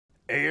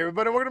Hey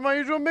everybody, welcome to My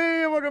Usual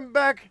Me, and welcome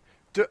back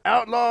to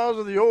Outlaws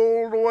of the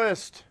Old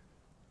West.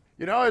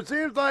 You know, it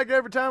seems like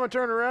every time I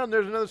turn around,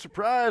 there's another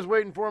surprise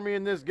waiting for me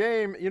in this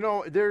game. You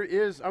know,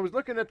 I was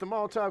looking at the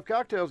Molotov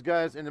cocktails,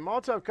 guys, and the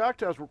Molotov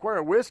cocktails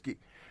require whiskey.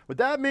 What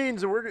that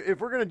means, if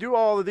we're going to do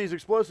all of these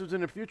explosives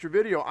in a future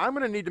video, I'm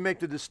going to need to make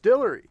the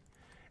distillery.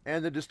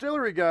 And the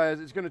distillery, guys,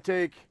 is going to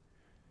take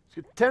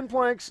 10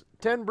 planks,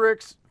 10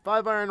 bricks,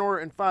 5 iron ore,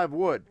 and 5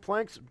 wood.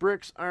 Planks,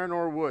 bricks, iron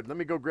ore, wood. Let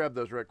me go grab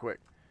those right quick.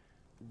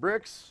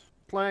 Bricks,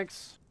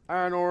 planks,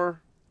 iron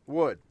ore,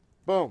 wood.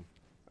 Boom.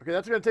 Okay,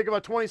 that's going to take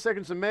about 20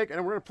 seconds to make, and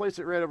we're going to place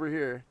it right over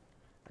here,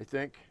 I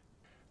think.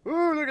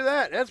 Ooh, look at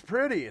that. That's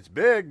pretty. It's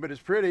big, but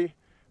it's pretty.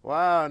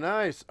 Wow,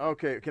 nice.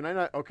 Okay, can I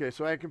not? Okay,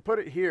 so I can put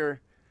it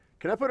here.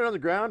 Can I put it on the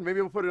ground?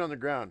 Maybe we'll put it on the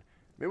ground.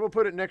 Maybe we'll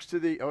put it next to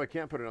the... Oh, I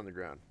can't put it on the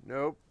ground.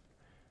 Nope.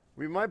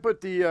 We might put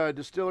the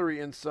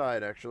distillery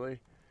inside, actually.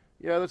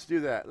 Yeah, let's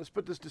do that. Let's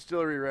put this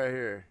distillery right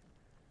here.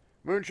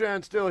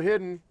 Moonshine's still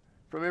hidden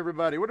from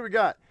everybody. What do we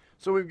got?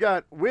 So we've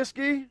got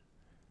whiskey,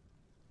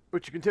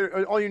 which you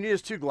can all you need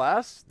is 2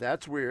 glass.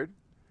 That's weird.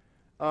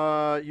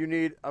 You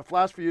need a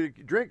flask for you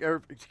to drink, or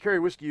to carry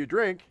whiskey you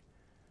drink.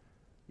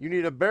 You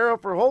need a barrel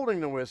for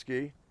holding the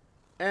whiskey,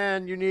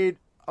 and you need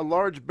a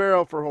large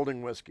barrel for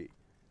holding whiskey.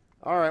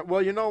 All right.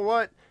 Well, you know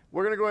what?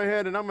 We're gonna go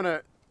ahead and I'm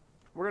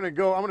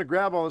gonna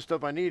grab all the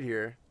stuff I need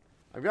here.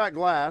 I've got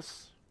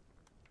glass.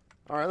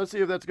 All right. Let's see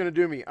if that's gonna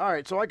do me. All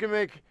right. So we're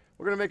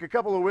gonna make a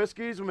couple of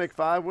whiskeys. We'll make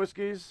 5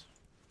 whiskeys.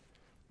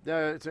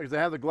 They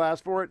have the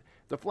glass for it.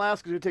 The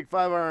flask is going to take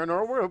 5 iron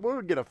ore.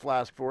 We'll get a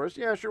flask for us.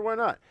 Yeah, sure, why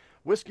not?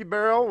 Whiskey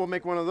barrel, we'll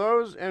make one of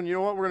those. And you know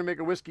what? We're going to make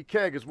a whiskey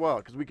keg as well,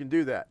 because we can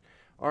do that.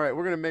 All right,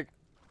 we're going to make...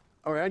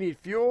 All right, I need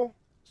fuel.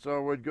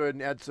 So we'll go ahead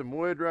and add some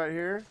wood right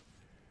here.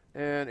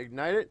 And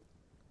ignite it.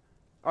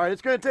 All right,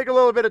 it's going to take a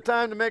little bit of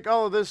time to make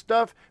all of this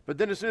stuff. But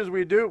then as soon as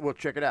we do, we'll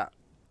check it out.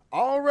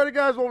 Alrighty,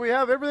 guys. Well, we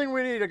have everything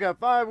we need. I got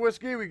 5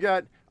 whiskey. We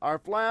got our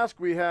flask.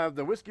 We have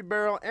the whiskey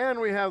barrel. And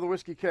we have the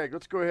whiskey keg.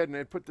 Let's go ahead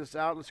and put this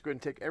out. Let's go ahead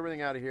and take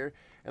everything out of here.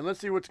 And let's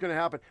see what's going to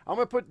happen. I'm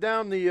going to put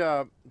down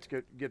the... let's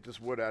get this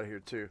wood out of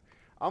here, too.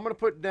 I'm going to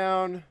put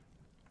down...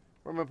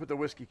 Where am I going to put the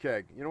whiskey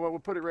keg? You know what?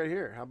 We'll put it right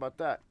here. How about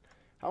that?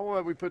 How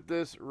about we put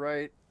this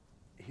right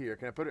here?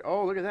 Can I put it...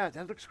 Oh, look at that.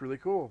 That looks really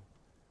cool.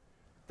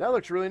 That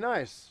looks really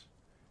nice.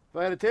 If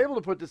I had a table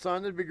to put this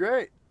on, that'd be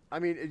great. I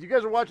mean, you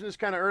guys are watching this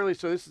kind of early,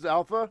 so this is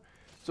alpha.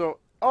 So,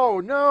 oh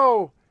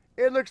no!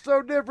 It looks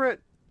so different!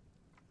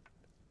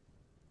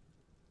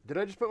 Did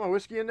I just put my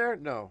whiskey in there?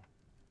 No.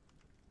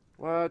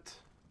 What?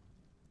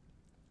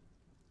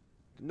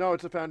 No,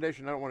 it's a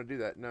foundation. I don't want to do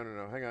that. No, no,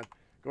 no. Hang on.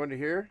 Go into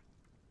here.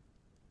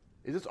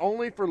 Is this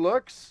only for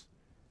looks?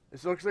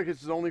 This looks like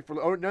it's only for...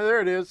 Oh, no,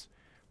 there it is.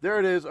 There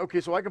it is. Okay,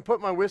 so I can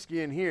put my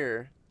whiskey in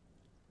here.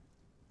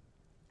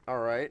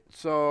 Alright,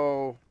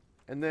 so...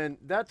 And then,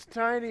 that's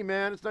tiny,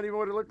 man. It's not even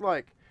what it looked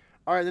like.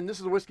 Alright, then this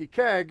is a whiskey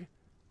keg.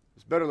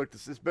 This better look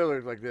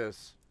like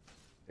this.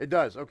 It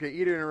does. Okay,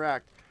 eat or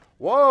interact.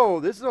 Whoa,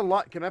 this is a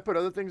lot. Can I put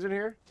other things in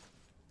here?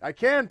 I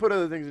can put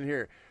other things in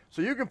here.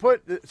 So you can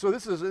put, so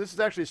this is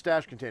actually a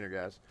stash container,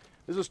 guys.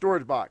 This is a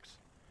storage box.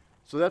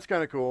 So that's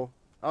kind of cool.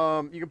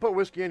 You can put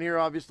whiskey in here,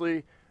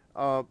 obviously.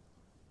 But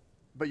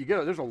you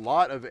get, there's a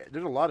lot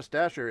of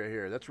stash area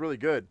here. That's really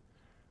good.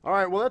 All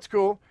right, well, that's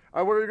cool.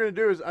 All right, what we're going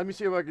to do is, let me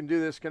see if I can do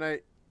this. Can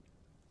I,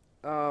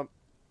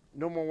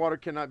 no more water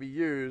cannot be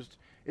used.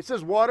 It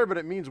says water, but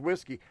it means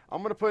whiskey.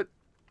 I'm going to put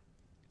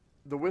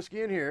the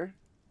whiskey in here.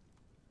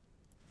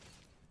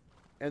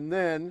 And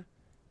then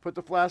put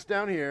the flask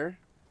down here.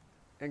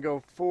 And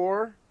go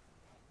 4.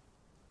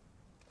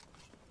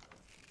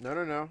 No,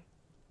 no, no. All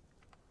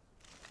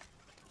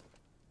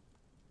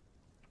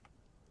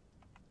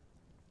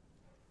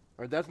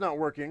right, that's not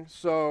working.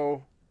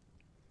 So,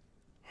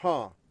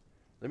 let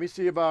me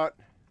see about...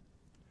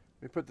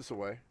 Let me put this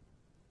away.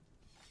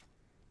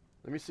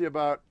 Let me see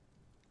about...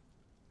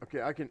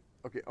 Okay, I can...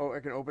 Okay, oh, I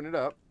can open it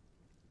up.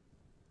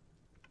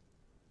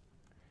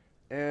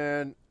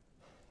 And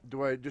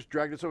do I just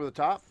drag this over the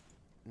top?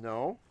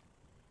 No.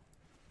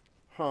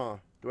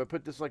 Do I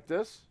put this like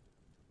this?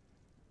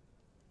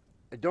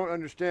 I don't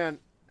understand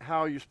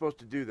how you're supposed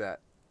to do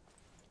that.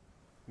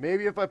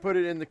 Maybe if I put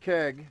it in the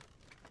keg,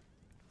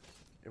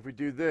 if we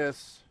do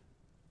this...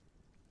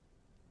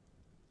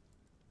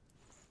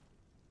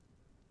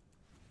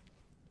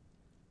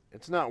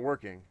 It's not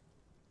working.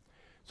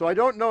 So I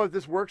don't know if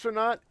this works or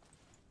not.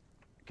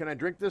 Can I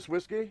drink this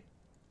whiskey?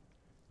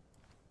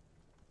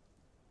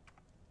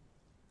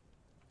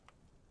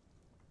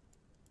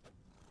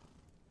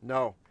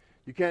 No,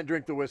 you can't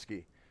drink the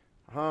whiskey.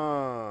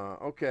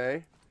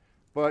 Okay.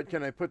 But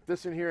can I put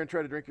this in here and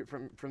try to drink it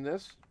from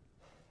this?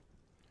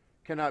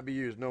 Cannot be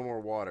used, no more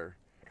water.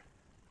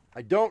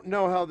 I don't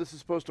know how this is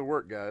supposed to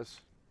work,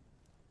 guys.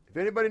 If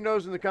anybody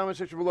knows in the comment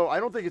section below, I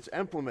don't think it's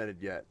implemented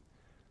yet.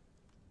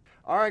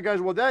 Alright guys,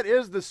 well that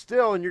is the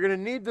still, and you're going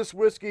to need this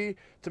whiskey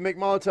to make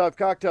Molotov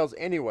cocktails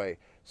anyway.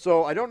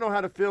 So I don't know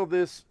how to fill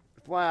this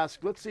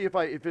flask. Let's see if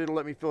it'll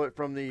let me fill it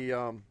from the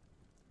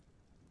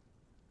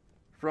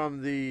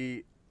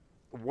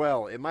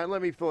well. It might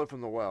let me fill it from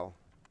the well.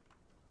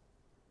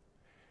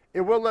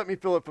 it will let me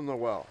fill it from the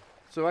well.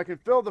 So I can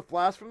fill the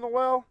flask from the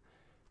well,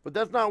 but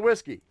that's not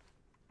whiskey.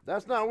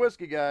 That's not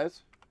whiskey,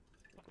 guys.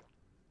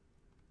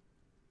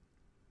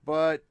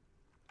 But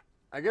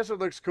I guess it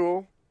looks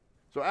cool.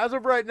 So as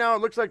of right now,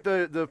 it looks like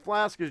the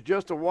flask is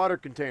just a water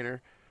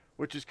container,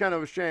 which is kind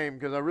of a shame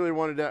because I really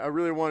wanted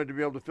to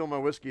be able to fill my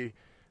whiskey,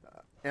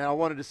 and I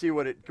wanted to see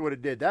what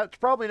it did. That's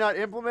probably not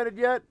implemented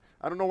yet.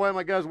 I don't know why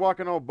my guy's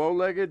walking all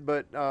bow-legged,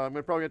 but I'm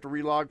gonna probably have to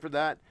relog for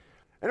that.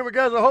 Anyway,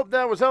 guys, I hope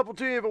that was helpful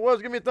to you. If it was,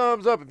 give me a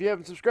thumbs up. If you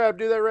haven't subscribed,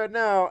 do that right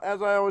now.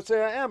 As I always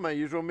say, I am my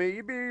usual me.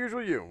 You be your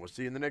usual you. And we'll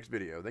see you in the next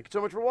video. Thank you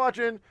so much for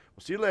watching.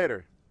 We'll see you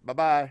later.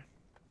 Bye-bye.